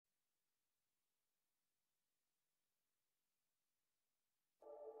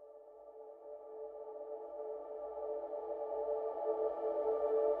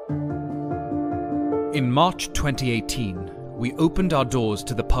In March 2018, we opened our doors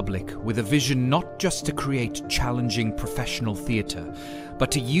to the public with a vision not just to create challenging professional theatre,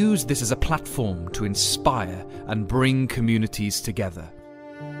 but to use this as a platform to inspire and bring communities together.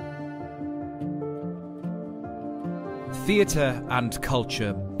 Theatre and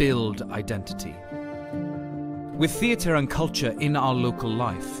culture build identity. With theatre and culture in our local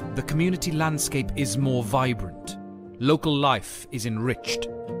life, the community landscape is more vibrant. Local life is enriched.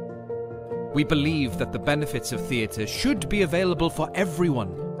 We believe that the benefits of theatre should be available for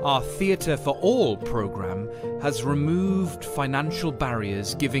everyone. Our Theatre for All programme has removed financial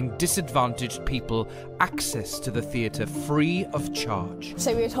barriers, giving disadvantaged people access to the theatre free of charge.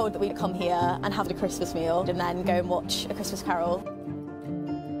 So we were told that we'd come here and have a Christmas meal and then go and watch A Christmas Carol.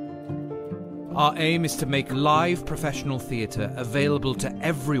 Our aim is to make live professional theatre available to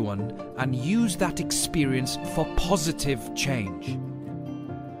everyone and use that experience for positive change.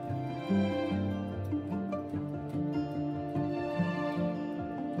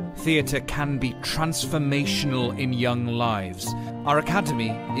 Theatre can be transformational in young lives. Our academy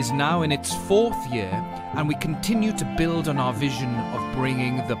is now in its 4th year, and we continue to build on our vision of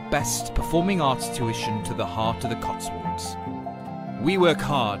bringing the best performing arts tuition to the heart of the Cotswolds. We work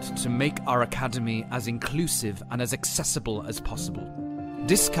hard to make our academy as inclusive and as accessible as possible.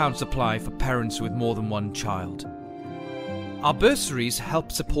 Discounts apply for parents with more than one child. Our bursaries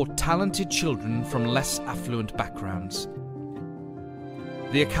help support talented children from less affluent backgrounds.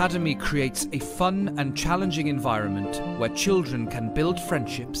 The Academy creates a fun and challenging environment where children can build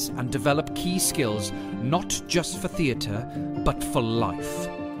friendships and develop key skills not just for theatre, but for life.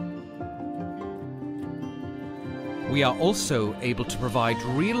 We are also able to provide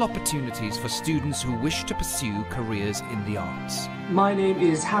real opportunities for students who wish to pursue careers in the arts. My name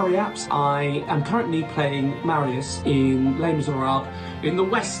is Harry Apps. I am currently playing Marius in Les Miserables in the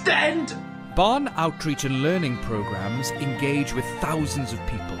West End. Barn outreach and learning programs engage with thousands of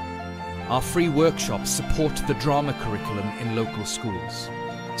people. Our free workshops support the drama curriculum in local schools.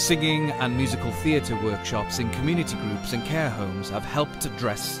 Singing and musical theatre workshops in community groups and care homes have helped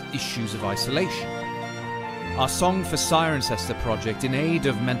address issues of isolation. Our Song for Cirencester project in aid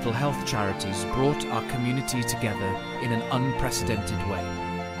of mental health charities brought our community together in an unprecedented way.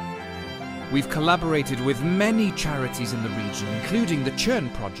 We've collaborated with many charities in the region, including the Churn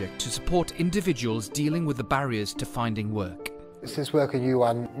Project, to support individuals dealing with the barriers to finding work. Since working at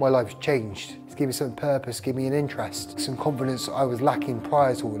UAN, my life's changed. It's given me some purpose, given me an interest, some confidence I was lacking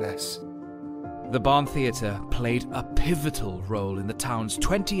prior to all this. The Barn Theatre played a pivotal role in the town's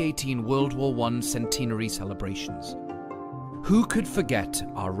 2018 World War I centenary celebrations. Who could forget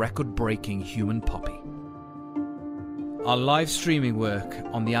our record-breaking Human Poppy? Our live streaming work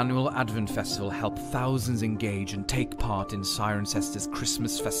on the annual Advent Festival helped thousands engage and take part in Cirencester's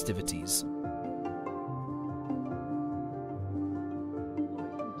Christmas festivities.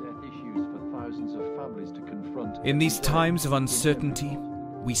 In these times of uncertainty,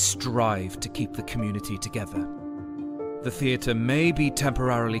 we strive to keep the community together. The theatre may be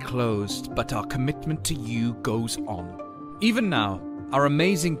temporarily closed, but our commitment to you goes on. Even now, our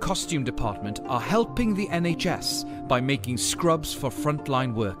amazing costume department are helping the NHS by making scrubs for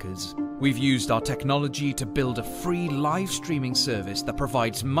frontline workers. We've used our technology to build a free live streaming service that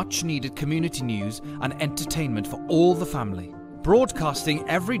provides much needed community news and entertainment for all the family, broadcasting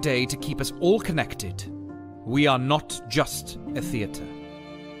every day to keep us all connected. We are not just a theatre.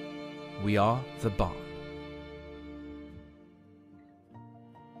 We are the Barn.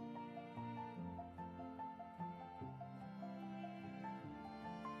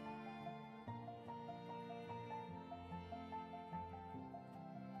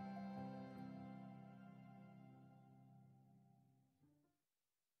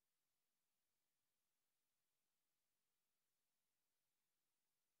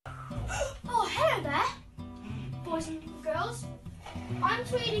 Oh, hello there, boys and girls. I'm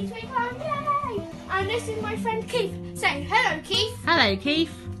Tweedy, yay! And this is my friend Keith. Say hello, Keith. Hello,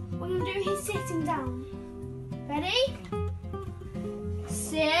 Keith. We're going to do his sitting down. Ready?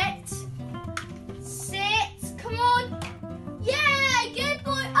 Sit. Sit. Come on. Yeah, good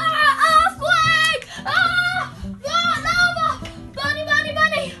boy. Earthquake! Lava! Bunny!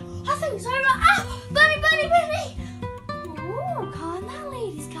 I think so, right? Bunny! Oh, calm down,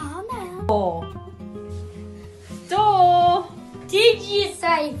 ladies, calm down. Door. Did you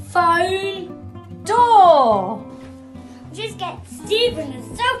say phone? Door. Just get Stephen a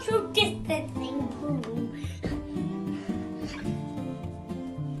social distancing pool.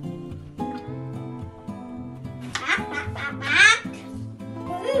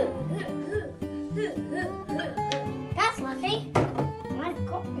 That's lucky. I've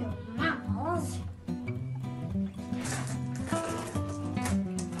got your mouth.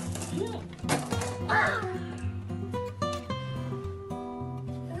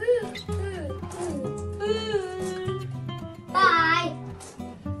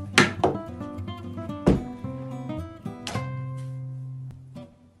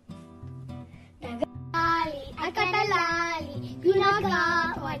 I got a lolly. You not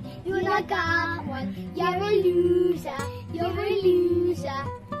got one. You not got one. You're a loser. You're a loser.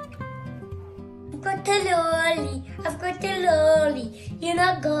 I've got a lolly. I've got a lolly. You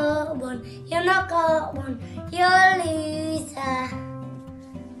not got one. You not got one. You're a loser.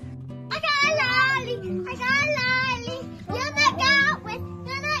 I got a lolly. I got a lolly. You not got one.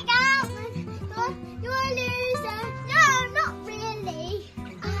 You not got one. You're a loser. No, not really.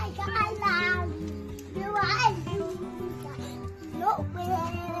 I got a lolly. You are a loser. Not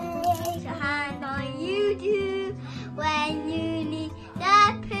really. So hand on you do when you need the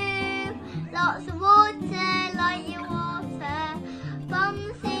poo. Lots of water, like your water. From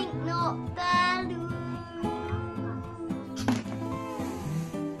the sink, not the loo.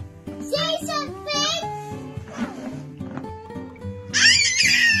 Say something.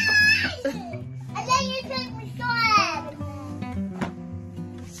 And then you take me slide.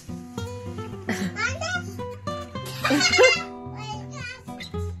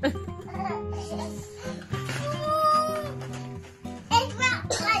 It's not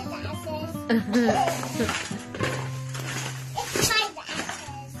my glasses. It's my glasses.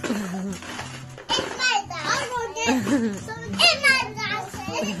 It's my glasses. I want it. It's my glasses.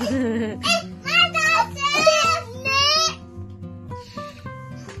 It's my glasses.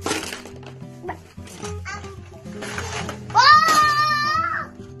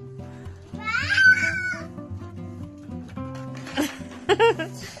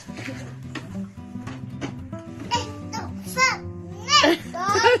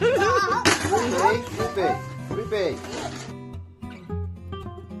 Ruby.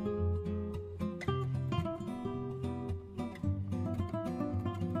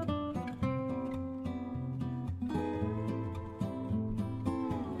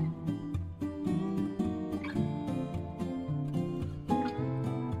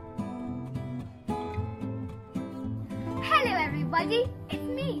 Hello everybody, it's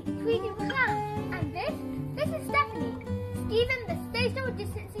me, Tweedy the Clown, and this is Stephanie, Stephen the social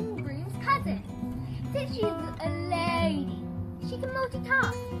distancing groom's cousin. Since she's a lady, she can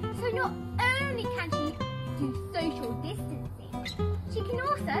multitask, so not only can she do social distancing, she can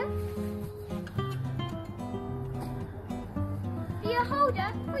also be a holder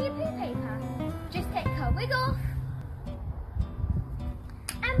for your poo paper. Just take her wig off,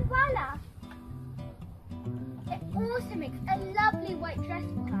 and voila! It also makes a lovely white dress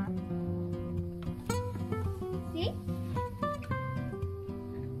for her. See?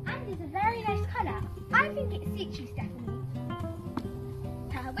 And it's a very nice colour. I think it suits you, Stephanie.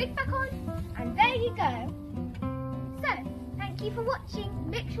 Put her wig back on, and there you go. So, thank you for watching.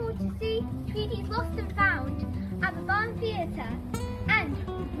 Make sure to see Tweedy's Lost and Found at the Barn Theatre. And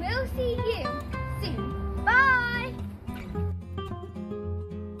we'll see you soon. Bye!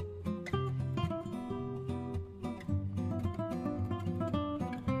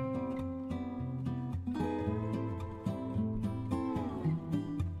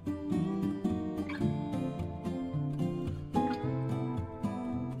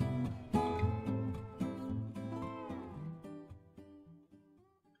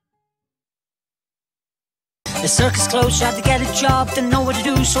 The circus closed, so I had to get a job. Didn't know what to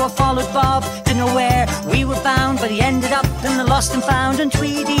do, so I followed Bob. Didn't know where we were bound, but he ended up in the Lost and Found. And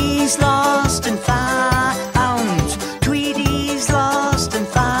Tweedy's lost and found. Tweedy's lost and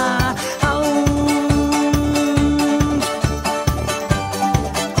found.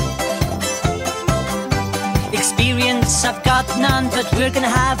 Experience I've got none, but we're gonna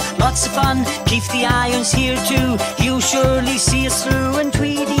have lots of fun. Keith the Iron's here too, he'll surely see us through. And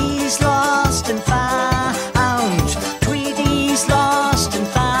Tweedy's lost and found. Tweedy's lost and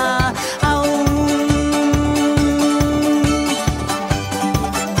found.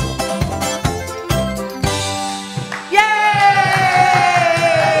 Yay!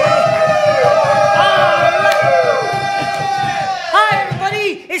 Hi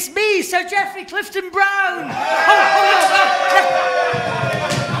everybody, it's me, Sir Geoffrey Clifton Brown.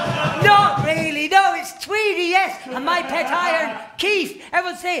 Not really, no, it's Tweedy, yes, and my pet iron, Keith.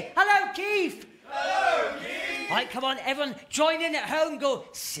 Everyone say, hello, Keith. Hello, Keith. Right, come on, everyone, join in at home, go,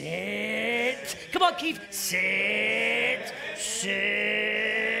 sit. Come on, Keith, sit,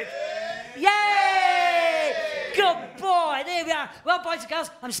 sit. Yay! Good boy, there we are. Well, boys and girls,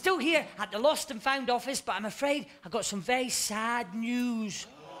 I'm still here at the Lost and Found office, but I'm afraid I've got some very sad news.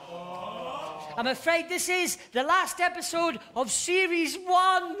 I'm afraid this is the last episode of Series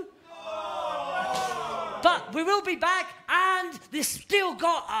 1. But we will be back, and there's still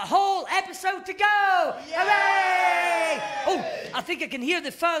got a whole episode to go. Yay! Hooray! Oh, I think I can hear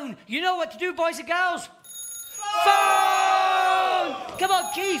the phone. You know what to do, boys and girls? Phone! Come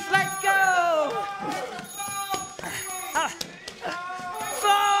on, Keith, let's go.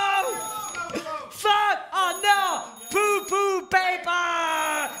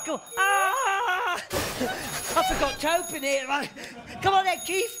 to open it. Right. Come on then,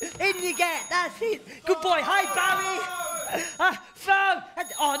 Keith. In you get. That's it. Good boy. Hi, Barry. Phone.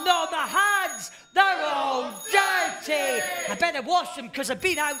 Oh, no, my hands. They're all dirty. I better wash them because I've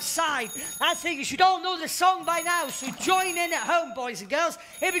been outside. I think you should all know the song by now, so join in at home, boys and girls.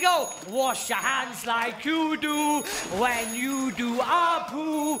 Here we go. Wash your hands like you do when you do a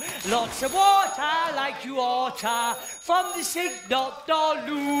poo. Lots of water like you oughta from the sink, not the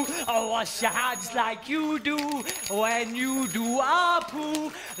loo. Oh, wash your hands like you do when you do a poo.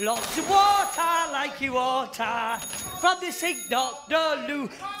 Lots of water like you oughta from the sink, not the loo.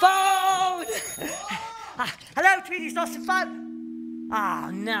 Phone! Hello, Tweedy's lost the phone.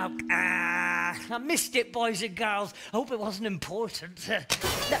 Oh, no. I missed it, boys and girls. I hope it wasn't important.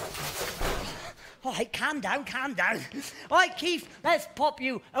 No. All right, calm down, calm down. All right, Keith, let's pop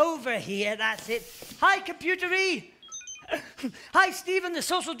you over here. That's it. Hi, computery. Hi, Stephen, the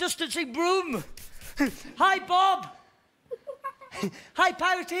social distancing broom. Hi, Bob. Hi,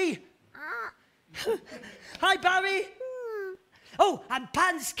 Parity. Hi, Barry. Oh, and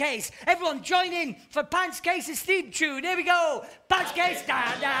Pants Case. Everyone join in for Pants Case's theme tune. Here we go. Pants Case,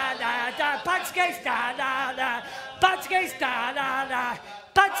 da da da da. Pants Case, da da da. Pants Case, da da da.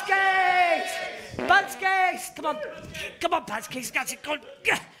 Pants Case. Pants Case. Come on. Come on, Pants Case. That's it. Go.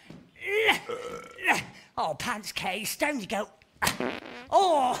 Oh, Pants Case. Down you go.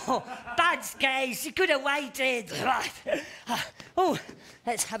 Oh, Pants Case. You could have waited. Right. Oh,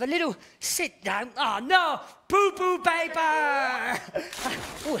 let's have a little sit down. Oh, no. Poo-poo paper.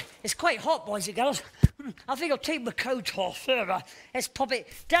 Oh, it's quite hot, boys and girls. I think I'll take my coat off. Let's pop it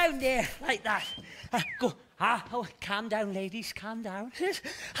down there like that. Go. Oh, calm down, ladies. Calm down.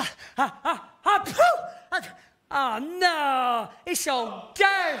 Oh, no. It's all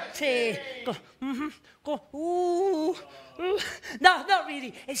dirty. Go. Go. Ooh. No, not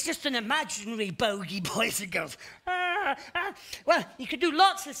really. It's just an imaginary bogey, boys and girls. Well, you can do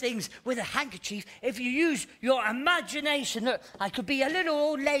lots of things with a handkerchief if you use your imagination. Look, I could be a little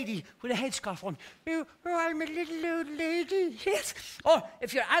old lady with a headscarf on. I'm a little old lady. Yes. Or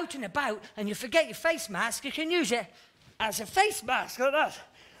if you're out and about and you forget your face mask, you can use it as a face mask like that.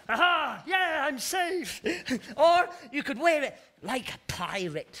 Aha! Yeah, I'm safe. Or you could wear it like a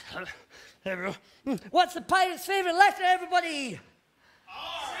pirate. There we go. What's the pirate's favourite letter, everybody?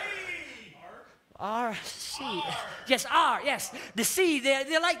 R. C. Yes, R, yes. The C,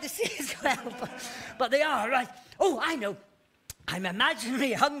 they like the C as well. But they are, right. Oh, I know. I'm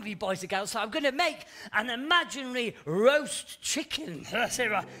imaginary hungry, boys and girls, so I'm going to make an imaginary roast chicken. I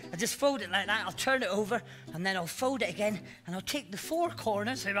just fold it like that. I'll turn it over, and then I'll fold it again, and I'll take the four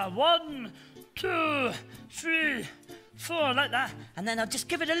corners. 1, 2, 3, 4, like that. And then I'll just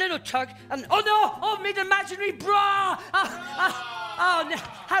give it a little tug, and oh no! Oh, I made an imaginary bra! Oh, no,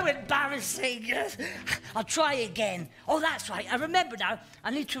 how embarrassing. I'll try again. Oh, that's right. I remember now.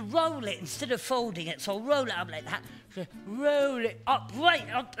 I need to roll it instead of folding it. So I'll roll it up like that. So roll it up right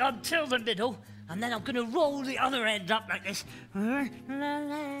up until the middle. And then I'm going to roll the other end up like this. Right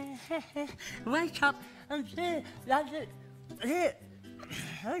up.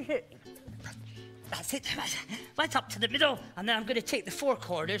 That's it. That's it. Right up to the middle. And then I'm going to take the four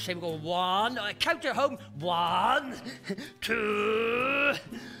corners. So we go 1. I count at home. 1, 2,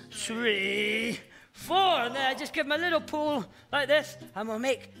 3, 4. And then I just give them a little pull like this. And we'll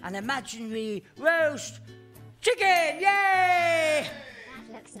make an imaginary roast chicken. Yay!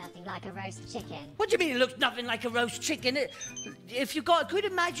 Looks nothing like a roast chicken. What do you mean it looks nothing like a roast chicken? If you've got a good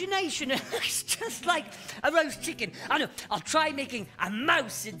imagination, it looks just like a roast chicken. I know, I'll try making a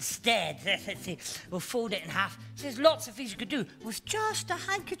mouse instead. Let's see, we'll fold it in half. So there's lots of things you could do with just a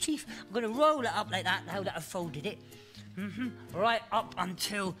handkerchief. I'm going to roll it up like that now that I've folded it. Right up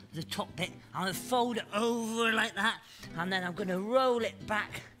until the top bit. I'm going to fold it over like that. And then I'm going to roll it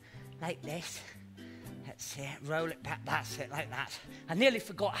back like this. That's it, roll it back, that's it, like that. I nearly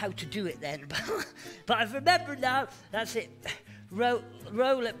forgot how to do it then, but I've remembered now. That's it, roll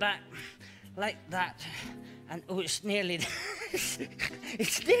it back like that. And oh, it's nearly there.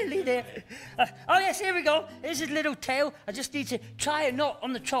 It's nearly there. Oh yes, here we go. Here's his little tail. I just need to tie a knot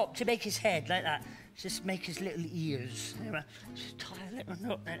on the top to make his head like that. Just make his little ears. Just tie a little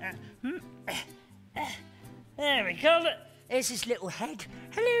knot like that. There we go. Look. There's his little head.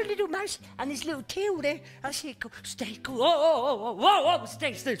 Hello, little mouse. And his little tail there. I see it go. Stay, go. Whoa.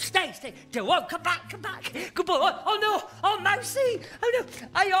 Stay. Whoa, come back. Good boy. Oh, no. Oh, Mousy. Oh, no.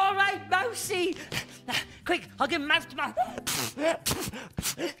 Are you all right, Mousy? Quick, I'll give him mouth to mouth.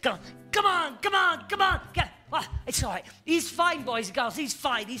 Come on. Go. Oh, it's all right. He's fine, boys and girls. He's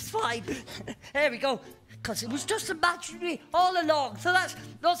fine. There we go. because it was just imaginary all along. So that's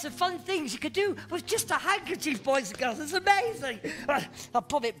lots of fun things you could do with just a handkerchief, boys and girls. It's amazing. I'll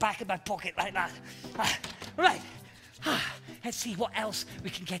pop it back in my pocket like that. Right. Let's see what else we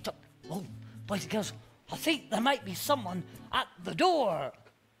can get up. Oh, boys and girls, I think there might be someone at the door.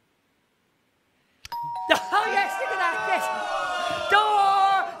 Oh, yes, look at that, yes. Door!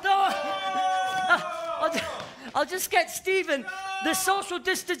 I'll just get Stephen the social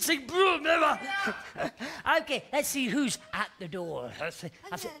distancing broom. Okay, let's see who's at the door.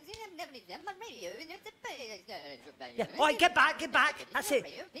 Yeah. All right, get back. That's it.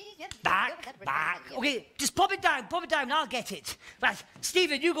 Back. Okay, just pop it down, I'll get it. Right,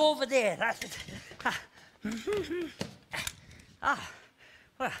 Stephen, you go over there. That's it. Well,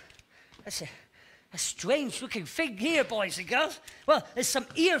 that's a strange-looking thing here, boys and girls. Well, there's some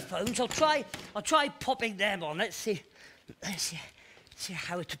earphones. I'll try popping them on. Let's see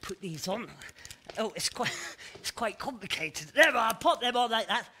how to put these on. Oh, it's quite complicated. There, I'll pop them on like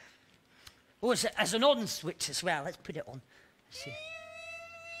that. Oh, as an on switch as well. Let's put it on. Let's see.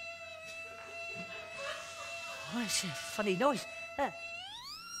 Oh, it's a funny noise.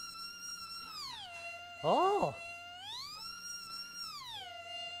 Oh.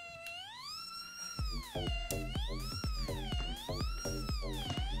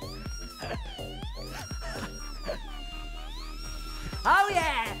 Oh,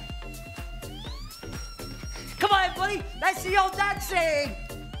 yeah! Come on, everybody, let's see your dancing!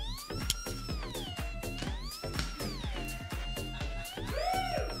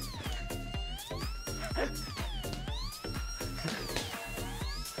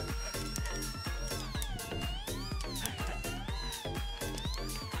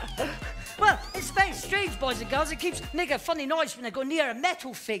 Well, it's very strange, boys and girls. It keeps making a funny noise when I go near a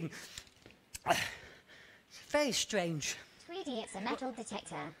metal thing. It's very strange. Tweedy, it's a metal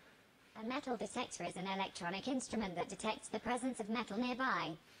detector. A metal detector is an electronic instrument that detects the presence of metal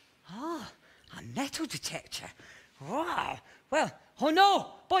nearby. Ah, a metal detector. Wow. Well, oh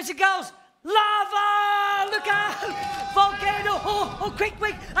no, boys and girls, lava! Look out! Volcano! Oh, quick!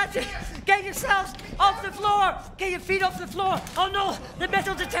 That's it. Get yourselves off the floor. Get your feet off the floor. Oh no, the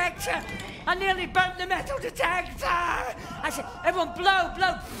metal detector. I nearly burnt the metal detector. I said, everyone blow.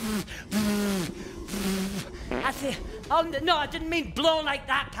 I said, oh no, I didn't mean blow like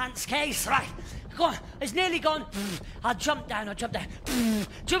that, pants case. Right, go on, it's nearly gone. I'll jump down.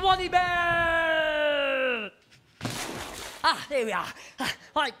 Giovanni Bear! Ah, there we are.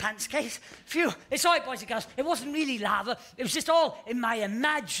 All right, pants case. Phew, it's all right, boys and girls. It wasn't really lava. It was just all in my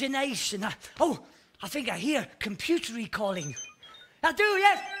imagination. Oh, I think I hear computery calling. I do,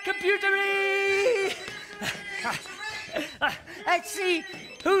 yes, computery! Let's see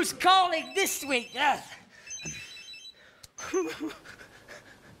who's calling this week.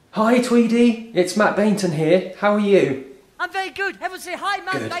 Hi, Tweedy. It's Matt Baynton here. How are you? I'm very good. Everyone say hi,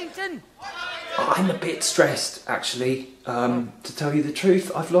 Matt Baynton. I'm a bit stressed, actually. To tell you the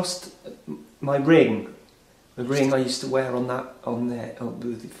truth, I've lost my ring. The ring I used to wear on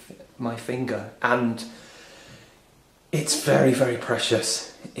my finger, and it's very, very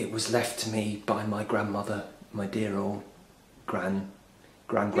precious. It was left to me by my grandmother, my dear old gran,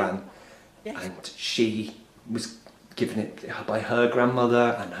 yes. And she was given it by her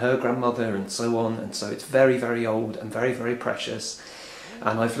grandmother and her grandmother and so on, and so it's very, very old and very, very precious.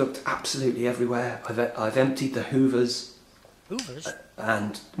 And I've looked absolutely everywhere. I've emptied the Hoovers.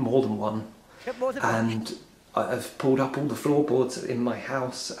 And more than one. And I've pulled up all the floorboards in my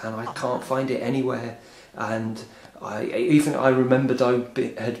house, and I can't find it anywhere. And I remembered I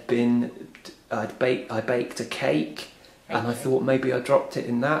baked a cake, and I thought maybe I dropped it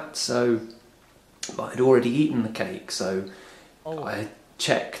in that. So I'd already eaten the cake, so I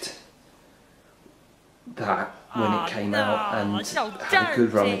checked that when it came out, and had a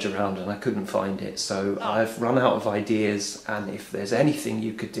good rummage around, and I couldn't find it. So I've run out of ideas, and if there's anything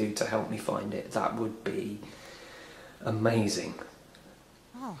you could do to help me find it, that would be amazing.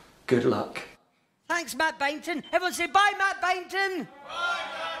 Good luck. Thanks, Matt Baynton. Everyone say bye, Matt Baynton. Bye,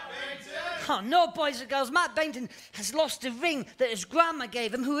 Matt Baynton. Oh no, boys and girls, Matt Baynton has lost a ring that his grandma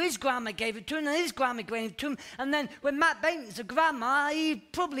gave him, who his grandma gave it to him, and his grandma gave it to him. And then when Matt Baynton's a grandma, he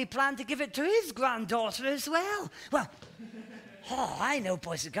probably planned to give it to his granddaughter as well. Well, I know,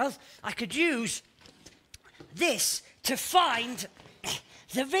 boys and girls, I could use this to find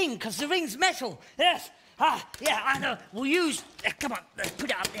the ring, because the ring's metal. Yes. Yeah, I know. We'll use... come on, let's put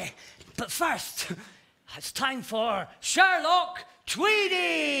it up there. But first, it's time for Sherlock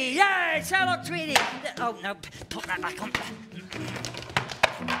Tweedy! Yeah, Sherlock Tweedy! Oh, no, put that back on.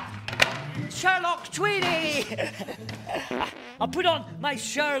 Sherlock Tweedy. I'll put on my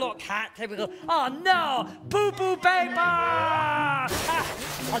Sherlock hat. There we go. Oh no, boo-boo paper. I'll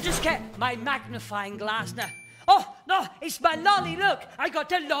just get my magnifying glass now. Oh, no, it's my lolly, look. I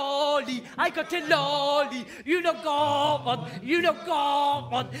got a lolly, You no got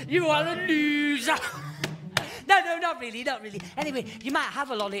one, You are a loser. No, not really. Anyway, you might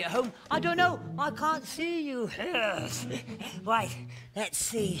have a lolly at home. I don't know, I can't see you. Right, let's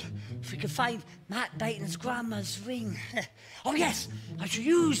see if we can find Matt Baynton's grandma's ring. Oh yes, I should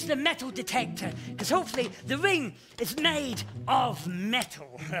use the metal detector, because hopefully the ring is made of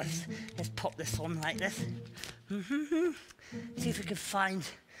metal. Let's pop this on like this. See if we can find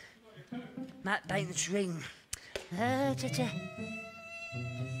Matt Baynton's ring.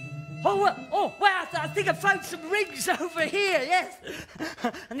 Oh, well, I think I found some rings over here, yes.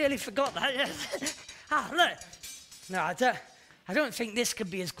 I nearly forgot that, yes. Look. No, I don't think this could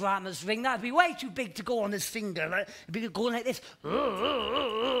be his grandma's ring. That'd be way too big to go on his finger. Like, it'd be going like this.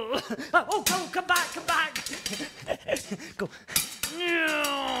 Oh, come back. Go.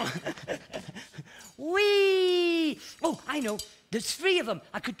 Whee! Oh, I know. There's 3 of them.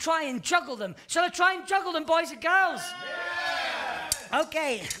 I could try and juggle them. Shall I try and juggle them, boys and girls? Yeah!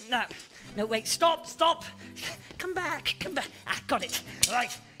 Okay. No, wait. Stop. Come back. Got it. All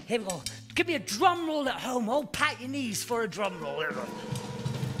right. Here we go. Give me a drum roll at home. Oh, pat your knees for a drum roll. There we go.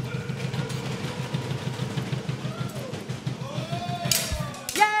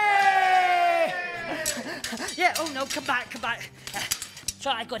 Yay! Yeah, oh no, come back. So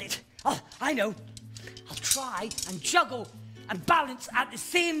I got it. Oh, I know. I'll try and juggle and balance at the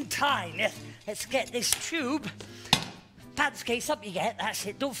same time. Yes. Let's get this tube. Pants case, up you get. That's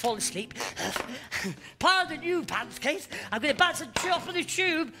it. Don't fall asleep. Pardon you, pants case. I'm going to bounce the top of the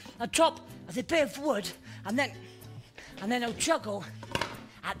tube on top of the bit of wood, and then I'll juggle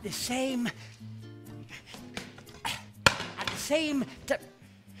at the same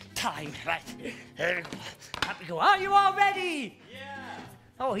time. Right. There we go. Up we go. Are you all ready? Yeah.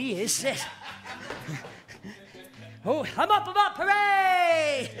 Oh, he is. Yes. Oh, I'm up.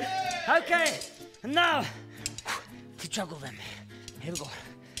 Hooray! Yeah. Okay. And now to juggle them. Here we go.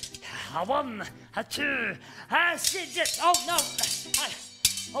 A 1, a 2, a 6. Oh no!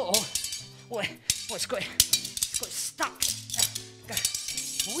 Oh, it's got stuck.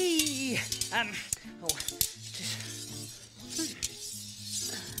 Wee.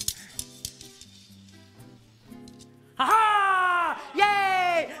 Aha!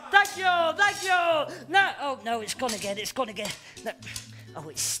 Yay! Thank you. No, it's gone again. No. Oh,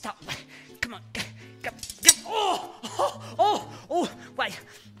 it's stuck. Come on. Oh, wait.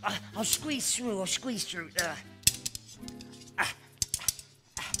 I'll squeeze through.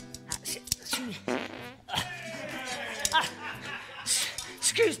 That's it.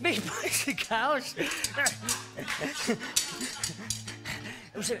 Excuse me, boys and girls. It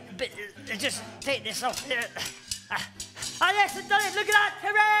was a bit. Just take this off. Yes, I've done it. Look at that.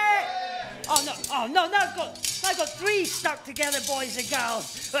 Hooray! Oh no! Now I've got 3 stuck together, boys and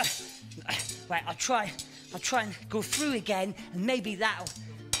girls. Right, I'll try and go through again, and maybe that'll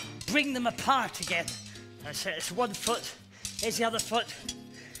bring them apart again. That's it. It's 1 foot. Here's the other foot.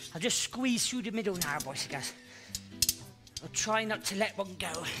 I'll just squeeze through the middle now, boys and girls. I'll try not to let one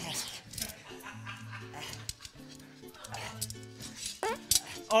go.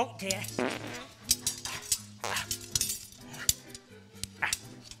 Oh dear.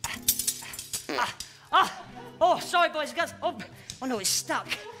 Oh, sorry, boys and girls. Oh no, it's stuck.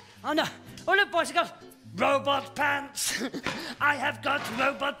 Oh no. Oh look, boys and girls. Robot pants. I have got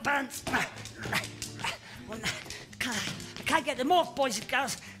robot pants. I can't get them off, boys and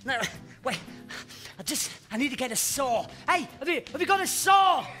girls. No, wait. I need to get a saw. Hey, have you got a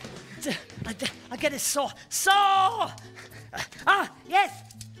saw? I get a saw. Saw! Yes,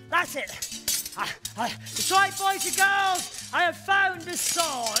 that's it. That's right, boys and girls. I have found a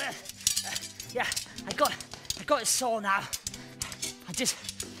saw. Yeah, I got a saw now.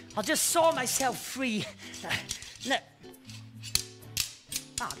 I'll just saw myself free. No.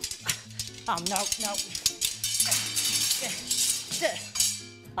 Oh, no.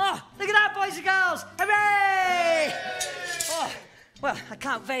 Oh, look at that, boys and girls! Hooray! Oh, well, I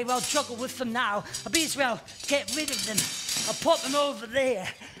can't very well juggle with them now. I'll be as well get rid of them. I'll put them over there.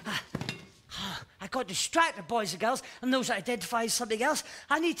 I got distracted, boys and girls, and those that identify as something else.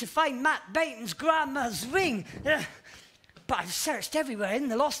 I need to find Matt Baynton's grandma's ring. But I've searched everywhere in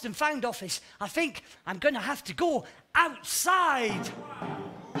the Lost and Found office. I think I'm going to have to go outside.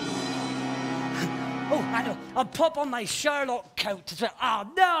 Oh, I know. I'll pop on my Sherlock coat as well. Oh,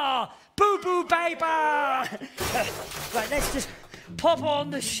 no! Boo-boo paper! Right, let's just pop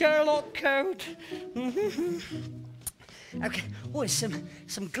on the Sherlock coat. Okay, oh,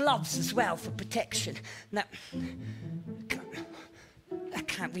 some gloves as well for protection. Now, I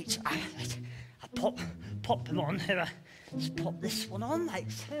can't reach. I pop them on here. Just pop this one on like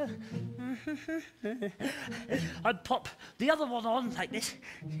so. I'd pop the other one on like this.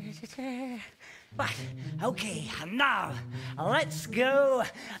 Right, okay, and now let's go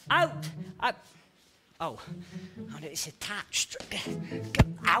out. Oh, it's attached.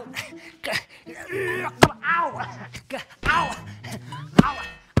 Out. Ow. Ow. Ow.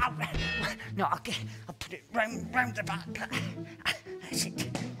 No, okay, I'll put it round the back. That's it.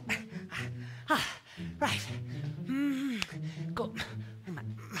 Right. Got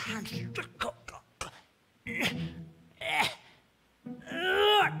my hands.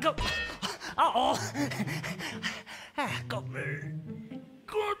 Go. Uh-oh. Got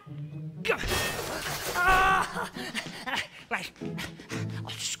good. Right.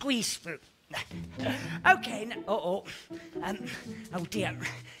 I'll squeeze through. Okay. Oh dear.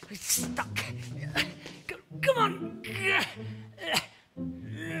 It's stuck. Come on.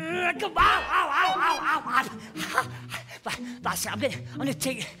 Come on. Ow. That's it. I'm gonna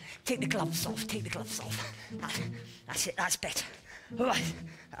take the gloves off. Take the gloves off. That's it. That's better. All right.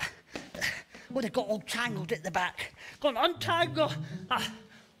 They got all tangled at the back. Go on, untangle.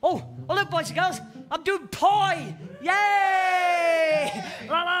 Oh, look, boys and girls, I'm doing pie! Yay!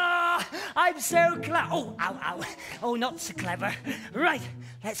 La la! I'm so clever. Oh, ow. Oh, not so clever. Right,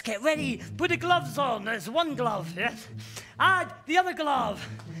 let's get ready. Put the gloves on. There's one glove, yes? And the other glove.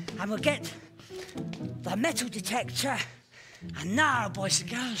 And we'll get the metal detector. And now, boys and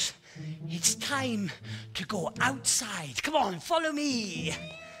girls, it's time to go outside. Come on, follow me.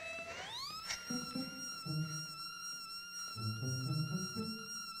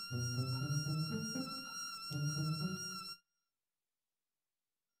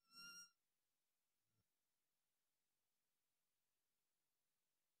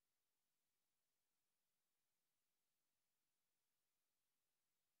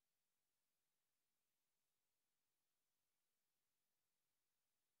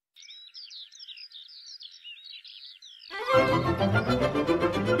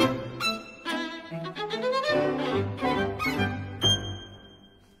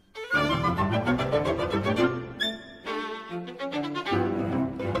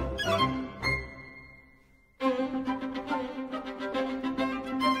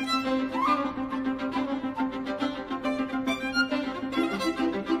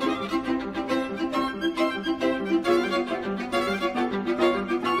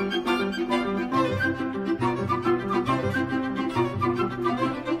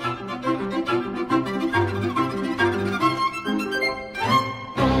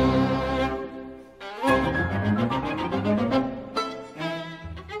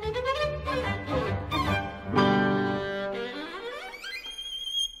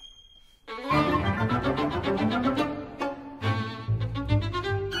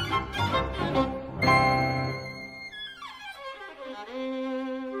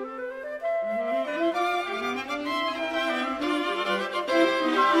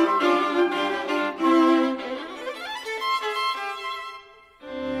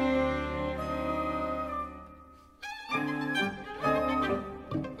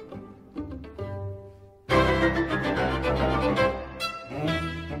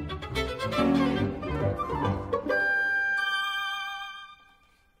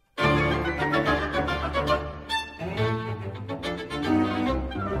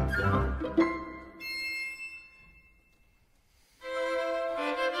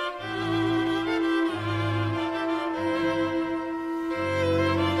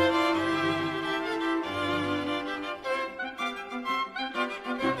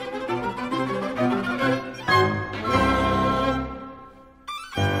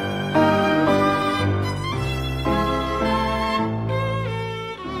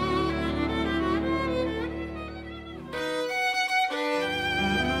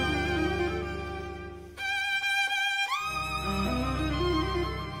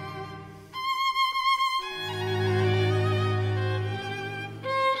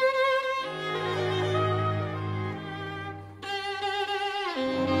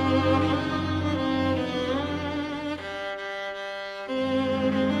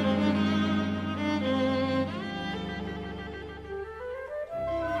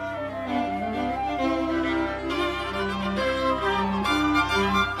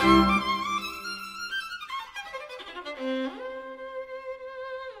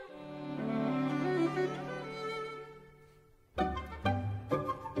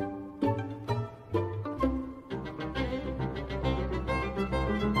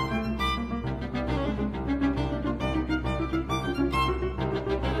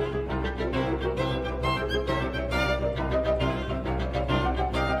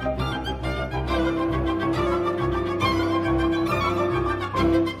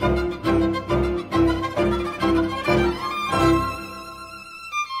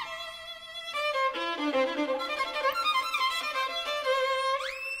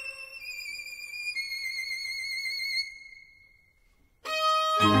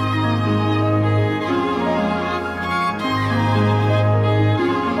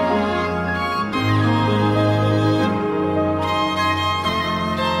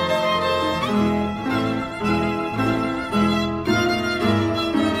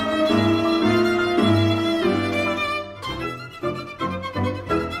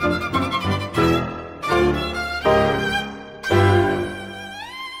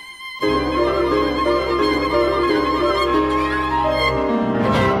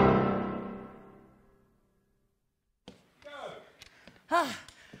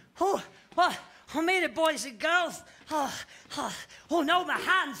 boys and girls. Oh no, my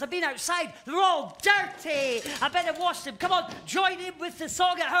hands have been outside. They're all dirty. I better wash them. Come on, join in with the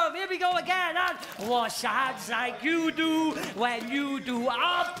song at home. Here we go again. And wash your hands like you do when you do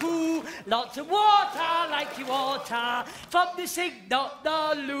a poo. Lots of water like you water from the sink, not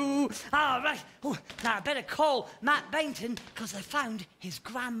the loo. All right. Oh, now I better call Matt Baynton because I found his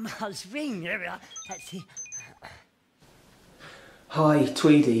grandma's ring. Here we are. Let's see. Hi,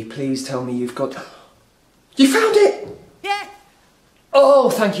 Tweedy, please tell me you've got... You found it? Yeah. Oh,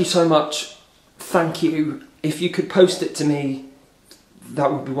 thank you so much. Thank you. If you could post it to me,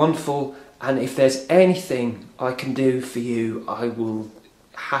 that would be wonderful. And if there's anything I can do for you, I will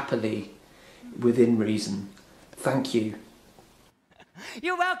happily, within reason. Thank you.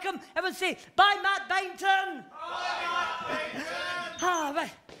 You're welcome. Everyone say, bye, Matt Baynton. Bye, Matt Baynton. Ah,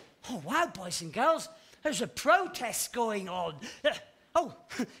 right. Oh, wow, boys and girls. There's a protest going on. Oh,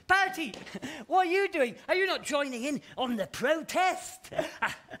 Party, what are you doing? Are you not joining in on the protest?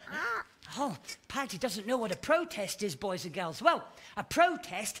 Oh, Party doesn't know what a protest is, boys and girls. Well, a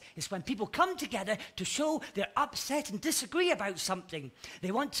protest is when people come together to show they're upset and disagree about something.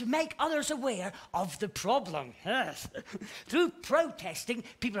 They want to make others aware of the problem. Yes. Through protesting,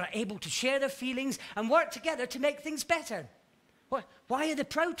 people are able to share their feelings and work together to make things better. Why are they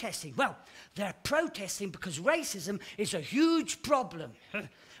protesting? Well, they're protesting because racism is a huge problem.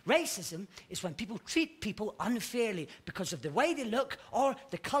 Racism is when people treat people unfairly because of the way they look or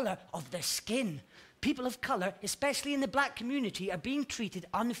the colour of their skin. People of colour, especially in the black community, are being treated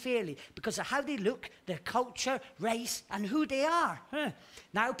unfairly because of how they look, their culture, race, and who they are.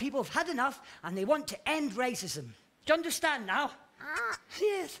 Now people have had enough and they want to end racism. Do you understand now?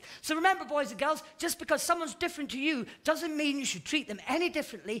 Yes. So remember, boys and girls, just because someone's different to you doesn't mean you should treat them any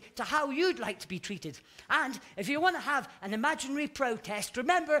differently to how you'd like to be treated. And if you want to have an imaginary protest,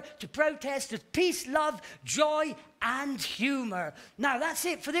 remember to protest with peace, love, joy, and humour. Now, that's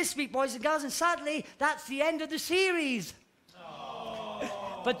it for this week, boys and girls, and sadly, that's the end of the series.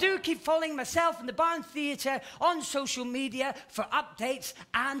 But do keep following myself and the Barn Theatre on social media for updates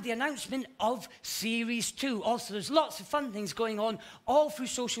and the announcement of Series 2. Also, there's lots of fun things going on all through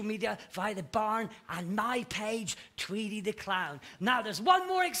social media via the Barn and my page, Tweedy the Clown. Now, there's one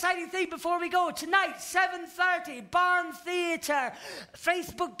more exciting thing before we go. Tonight, 7:30, Barn Theatre,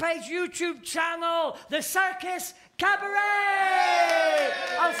 Facebook page, YouTube channel, The Circus Cabaret.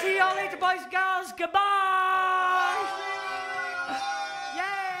 I'll see you all later, boys and girls. Goodbye.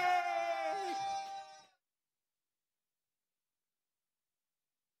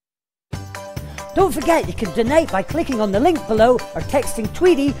 Don't forget you can donate by clicking on the link below or texting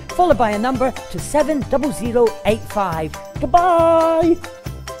Tweedy followed by a number to 70085. Goodbye!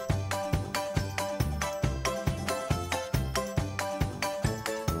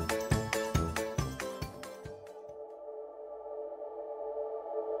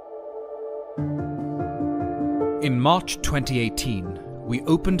 In March 2018, we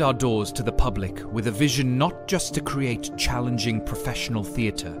opened our doors to the public with a vision not just to create challenging professional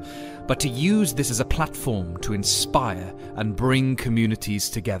theatre, but to use this as a platform to inspire and bring communities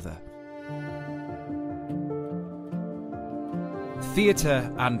together.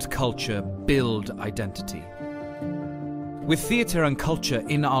 Theatre and culture build identity. With theatre and culture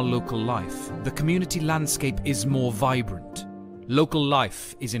in our local life, the community landscape is more vibrant. Local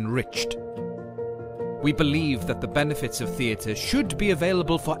life is enriched. We believe that the benefits of theatre should be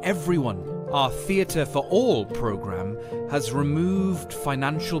available for everyone. Our Theatre for All programme has removed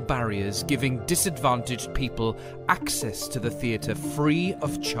financial barriers, giving disadvantaged people access to the theatre free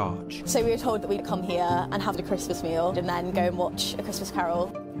of charge. So we were told that we'd come here and have a Christmas meal and then go and watch A Christmas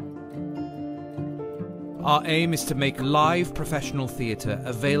Carol. Our aim is to make live professional theatre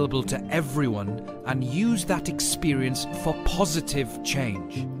available to everyone and use that experience for positive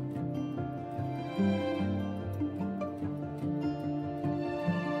change.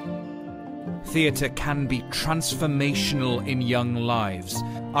 Theatre can be transformational in young lives.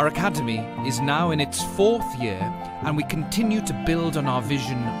 Our academy is now in its 4th year, and we continue to build on our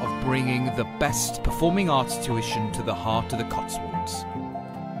vision of bringing the best performing arts tuition to the heart of the Cotswolds.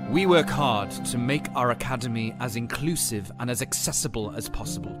 We work hard to make our academy as inclusive and as accessible as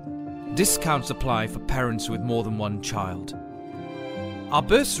possible. Discounts apply for parents with more than one child. Our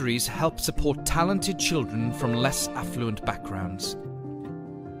bursaries help support talented children from less affluent backgrounds.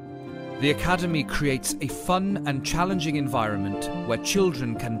 The Academy creates a fun and challenging environment where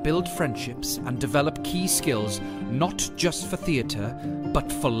children can build friendships and develop key skills not just for theatre,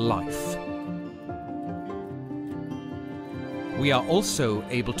 but for life. We are also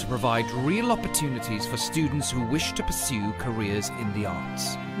able to provide real opportunities for students who wish to pursue careers in the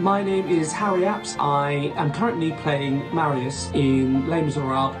arts. My name is Harry Apps. I am currently playing Marius in Les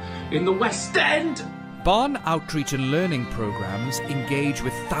Miserables in the West End. Barn outreach and learning programs engage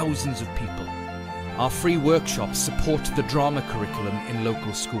with thousands of people. Our free workshops support the drama curriculum in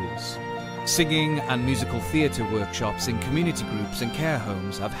local schools. Singing and musical theatre workshops in community groups and care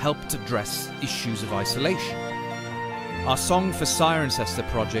homes have helped address issues of isolation. Our Song for Cirencester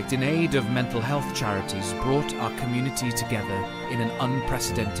project in aid of mental health charities brought our community together in an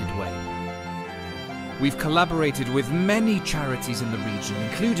unprecedented way. We've collaborated with many charities in the region,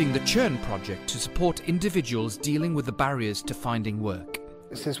 including the Churn project, to support individuals dealing with the barriers to finding work.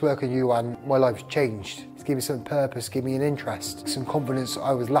 Since working with you, my life's changed. It's given me some purpose, given me an interest, some confidence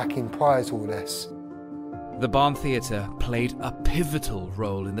I was lacking prior to all this. The Barn Theatre played a pivotal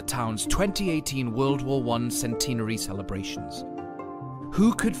role in the town's 2018 World War I centenary celebrations.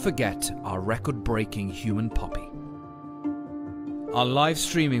 Who could forget our record-breaking Human Poppy? Our live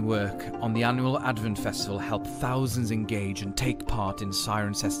streaming work on the annual Advent Festival helped thousands engage and take part in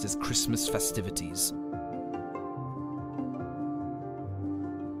Cirencester's Christmas festivities.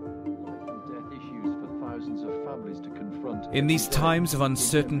 In these times of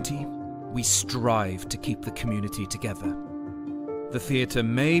uncertainty, we strive to keep the community together. The theatre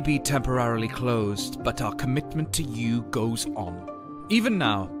may be temporarily closed, but our commitment to you goes on. Even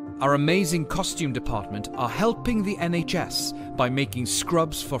now, our amazing costume department are helping the NHS by making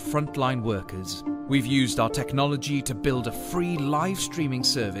scrubs for frontline workers. We've used our technology to build a free live streaming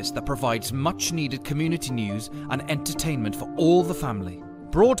service that provides much needed community news and entertainment for all the family,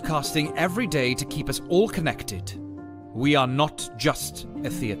 broadcasting every day to keep us all connected. We are not just a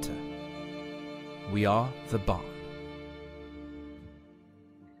theatre. We are the Barn.